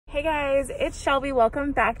Hey guys, it's Shelby.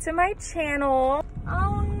 Welcome back to my channel.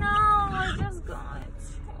 Oh no, I just got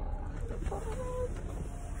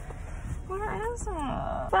where is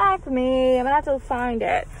it? Fuck me, I'm gonna have to find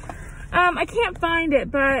it. I can't find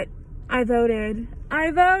it, but I voted.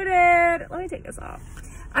 Let me take this off.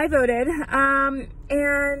 I voted,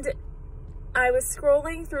 and I was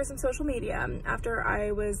scrolling through some social media after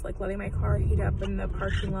I was like letting my car heat up in the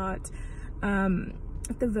parking lot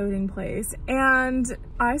at the voting place, and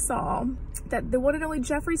I saw that the one and only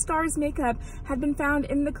Jeffree Star's makeup had been found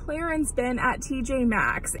in the clearance bin at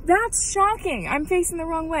TJMaxx. That's shocking. I'm facing the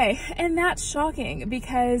wrong way, and that's shocking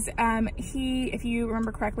because if you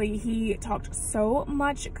remember correctly, he talked so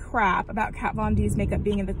much crap about Kat Von D's makeup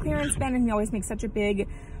being in the clearance bin, and he always makes such a big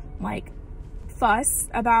like fuss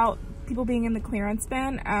about people being in the clearance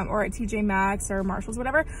bin or at TJMaxx or Marshall's,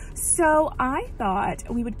 whatever. So I thought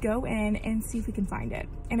we would go in and see if we can find it.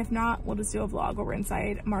 And if not, we'll just do a vlog where we're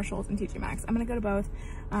inside Marshall's and TJMaxx. I'm gonna go to both.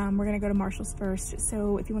 We're gonna go to Marshall's first.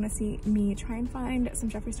 So if you wanna see me try and find some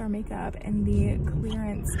Jeffree Star makeup in the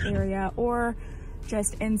clearance area or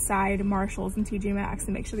just inside Marshall's and TJMaxx,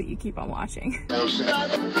 and make sure that you keep on watching.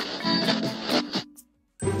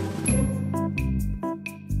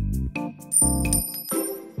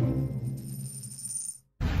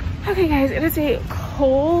 Okay guys, it is a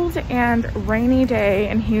cold and rainy day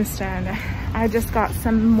in Houston. I just got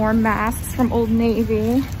some more masks from Old Navy. I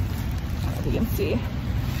don't know if you can see.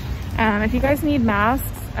 If you guys need masks,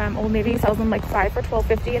 Old Navy sells them like 5 for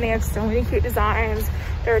 $12.50, and they have so many cute designs.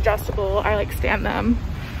 They're adjustable. I like stand them.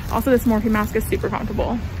 Also, this Morphe mask is super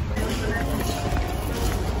comfortable.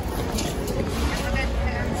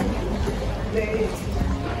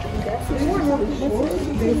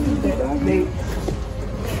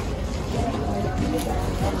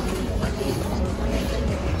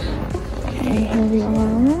 Okay, here we are.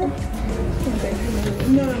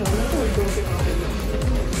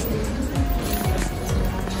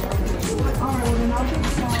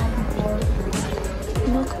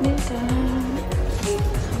 Look me down.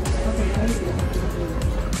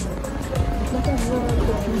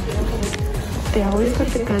 They always put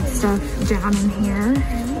the good stuff down in here.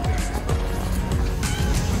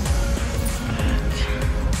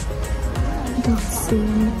 I don't see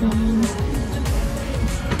anything.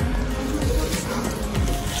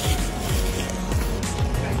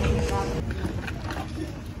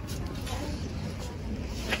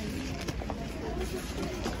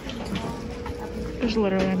 There's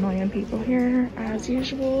literally a million people here, as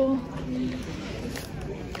usual.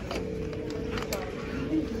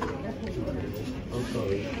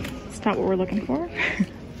 It's not what we're looking for.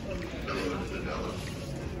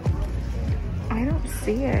 I don't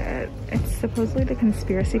see it. It's supposedly the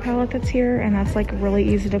conspiracy palette that's here, and that's like really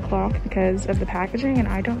easy to clock because of the packaging, and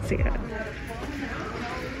I don't see it.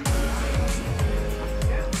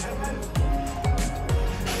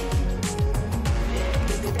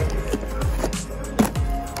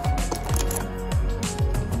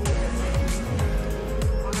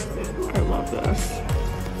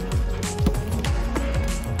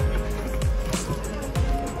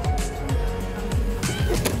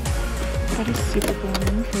 That is super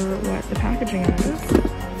boring for what the packaging is.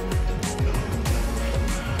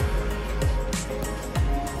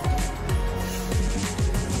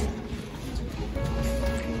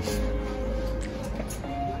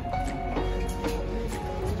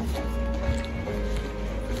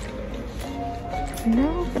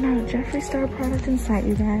 No, but not a Jeffree Star product in sight,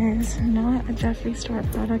 you guys. Not a Jeffree Star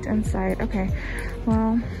product in sight. Okay,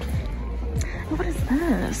 well. What is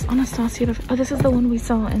this? Anastasia. Oh, this is the one we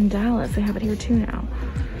saw in Dallas. They have it here too now.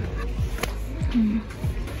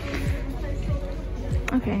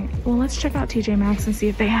 Okay, well, let's check out TJMaxx and see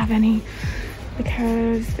if they have any,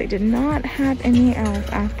 because they did not have any else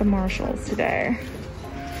at the Marshalls today.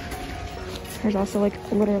 There's also like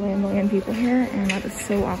literally a million people here, and that is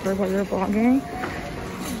so awkward while you're vlogging.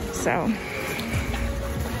 So,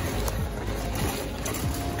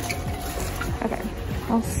 okay.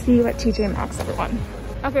 I'll see you at TJMaxx, everyone.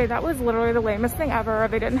 Okay, that was literally the lamest thing ever.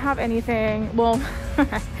 They didn't have anything. Well,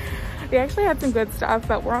 they actually had some good stuff,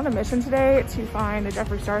 but we're on a mission today to find the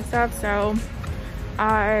Jeffree Star stuff, so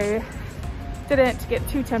I didn't get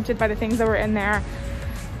too tempted by the things that were in there.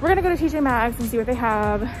 We're gonna go to TJMaxx and see what they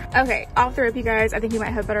have. Okay, off the rip, you guys. I think we might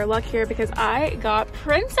have better luck here because I got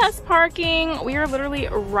princess parking. We are literally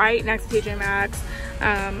right next to TJMaxx.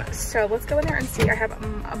 So let's go in there and see. I have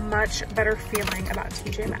a much better feeling about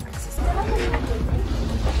TJMaxx.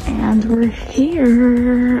 And we're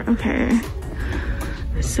here. Okay.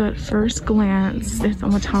 So at first glance, it's on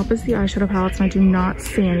the top is the eyeshadow palettes, and I do not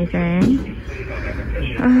see anything.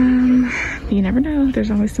 you never know.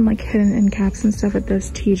 There's always some like hidden end caps and stuff at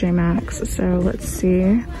this TJMaxx. So let's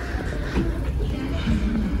see.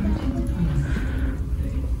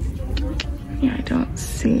 Yeah, I don't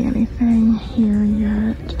see anything here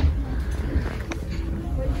yet.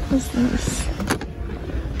 What's this?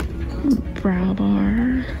 Brow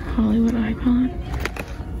bar, Hollywood icon.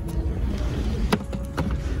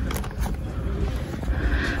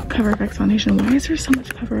 Cover FX foundation. Why is there so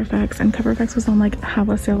much Cover FX? And Cover FX was on like have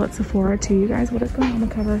a sale at Sephora too. You guys, what is going on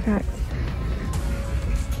with Cover FX?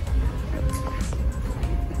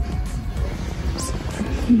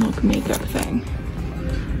 Milk makeup thing.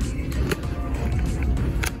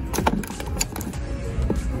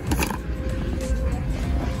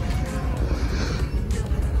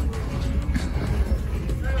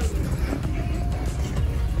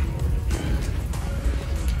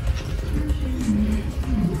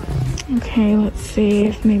 Okay, let's see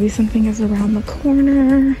if maybe something is around the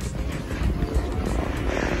corner.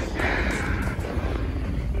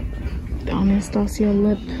 The Anastasia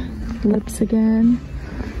lips again.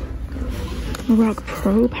 Rock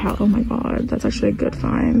Pro palette. Oh my god, that's actually a good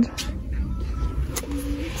find.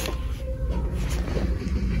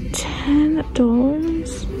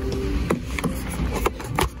 $10.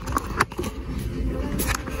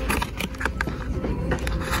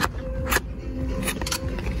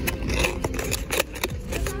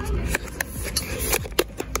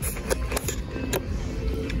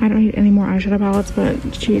 I don't need any more eyeshadow palettes, but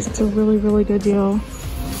geez, it's a really, really good deal.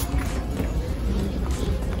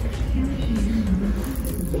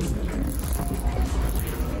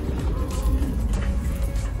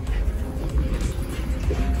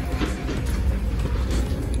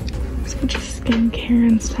 There's a bunch of skincare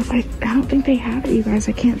and stuff. I don't think they have it, you guys.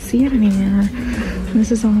 I can't see it anymore. And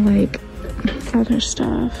this is all like other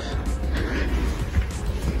stuff.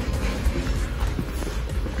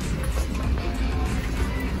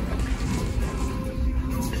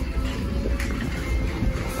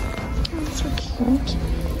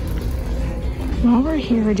 While we're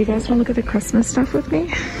here, do you guys want to look at the Christmas stuff with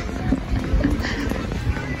me?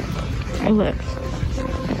 Look.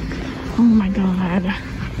 Oh my god.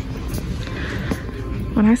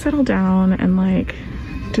 When I settle down and like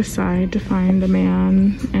decide to find a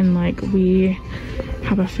man and like we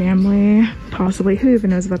have a family, possibly, who even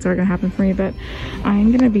knows if that's ever gonna happen for me, but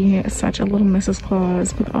I'm gonna be such a little Mrs.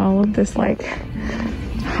 Claus with all of this like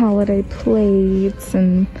holiday plates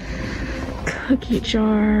and cookie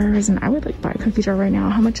jars, and I would like buy a cookie jar right now.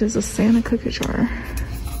 How much is a Santa cookie jar?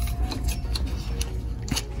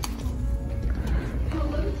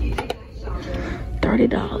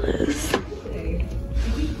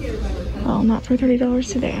 $30. Well, not for $30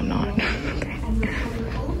 today, I'm not. Okay.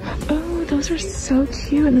 Oh, those are so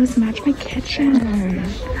cute, and those match my kitchen. I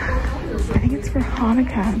think it's for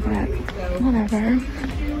Hanukkah, but whatever.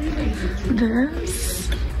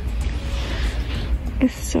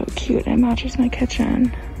 This is so cute. It matches my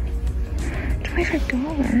kitchen.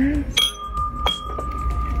 $25.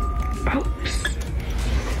 Oops.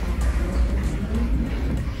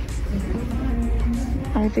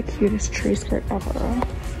 I have the cutest tree skirt ever.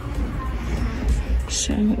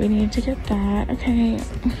 So we need to get that. Okay.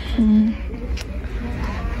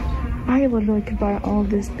 I literally could buy all of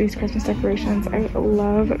these Christmas decorations. I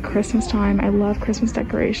love Christmas time. I love Christmas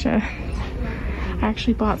decoration. I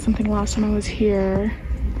actually bought something last time I was here.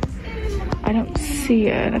 I don't see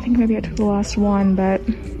it. I think maybe I took the last one, but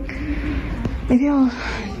maybe I'll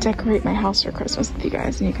decorate my house for Christmas with you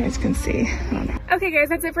guys and you guys can see. I don't know. Okay guys,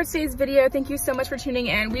 that's it for today's video. Thank you so much for tuning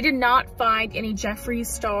in. We did not find any Jeffree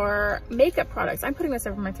Star makeup products. I'm putting this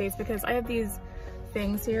over my face because I have these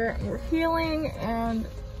things here and we're healing, and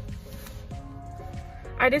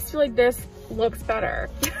I just feel like this looks better.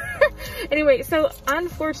 Anyway, so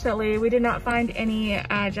unfortunately we did not find any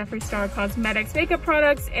Jeffree Star Cosmetics makeup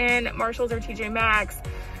products in Marshalls or TJMaxx.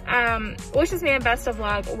 Wish this man best of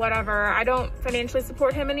luck, whatever. I don't financially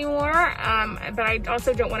support him anymore, but I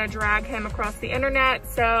also don't want to drag him across the internet,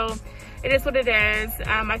 so it is what it is.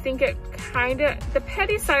 I think it kind of, the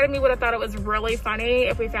petty side of me would have thought it was really funny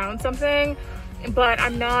if we found something, but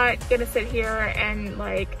I'm not gonna sit here and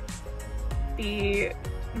like be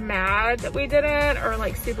mad that we didn't, or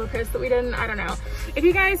like super pissed that we didn't. I don't know. If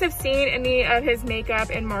you guys have seen any of his makeup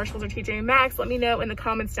in Marshalls or TJMaxx, let me know in the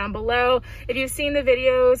comments down below. If you've seen the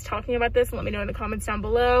videos talking about this, let me know in the comments down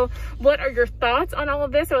below. What are your thoughts on all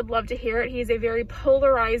of this? I would love to hear it. He's a very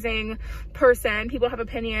polarizing person. People have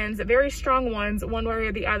opinions, very strong ones, one way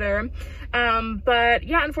or the other. But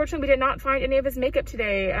yeah, unfortunately we did not find any of his makeup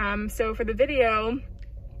today. So for the video,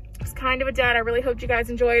 it's kind of a dead. I really hope you guys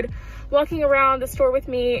enjoyed walking around the store with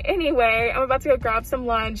me. Anyway, I'm about to go grab some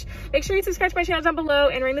lunch. Make sure you subscribe to my channel down below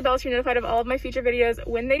and ring the bell so you're notified of all of my future videos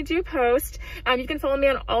when they do post. You can follow me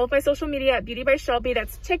on all of my social media at Beauty by Shelby.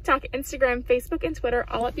 That's TikTok, Instagram, Facebook, and Twitter,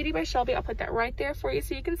 all at Beauty by Shelby. I'll put that right there for you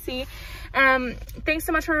so you can see. Thanks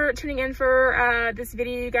so much for tuning in for this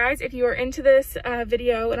video, you guys. If you are into this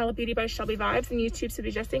video and all the Beauty by Shelby vibes, then YouTube's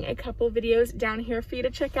suggesting a couple videos down here for you to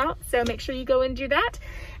check out. So make sure you go and do that.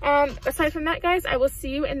 Aside from that, guys, I will see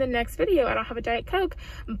you in the next video. I don't have a Diet Coke,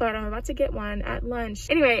 but I'm about to get one at lunch.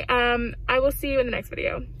 Anyway, I will see you in the next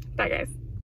video. Bye, guys.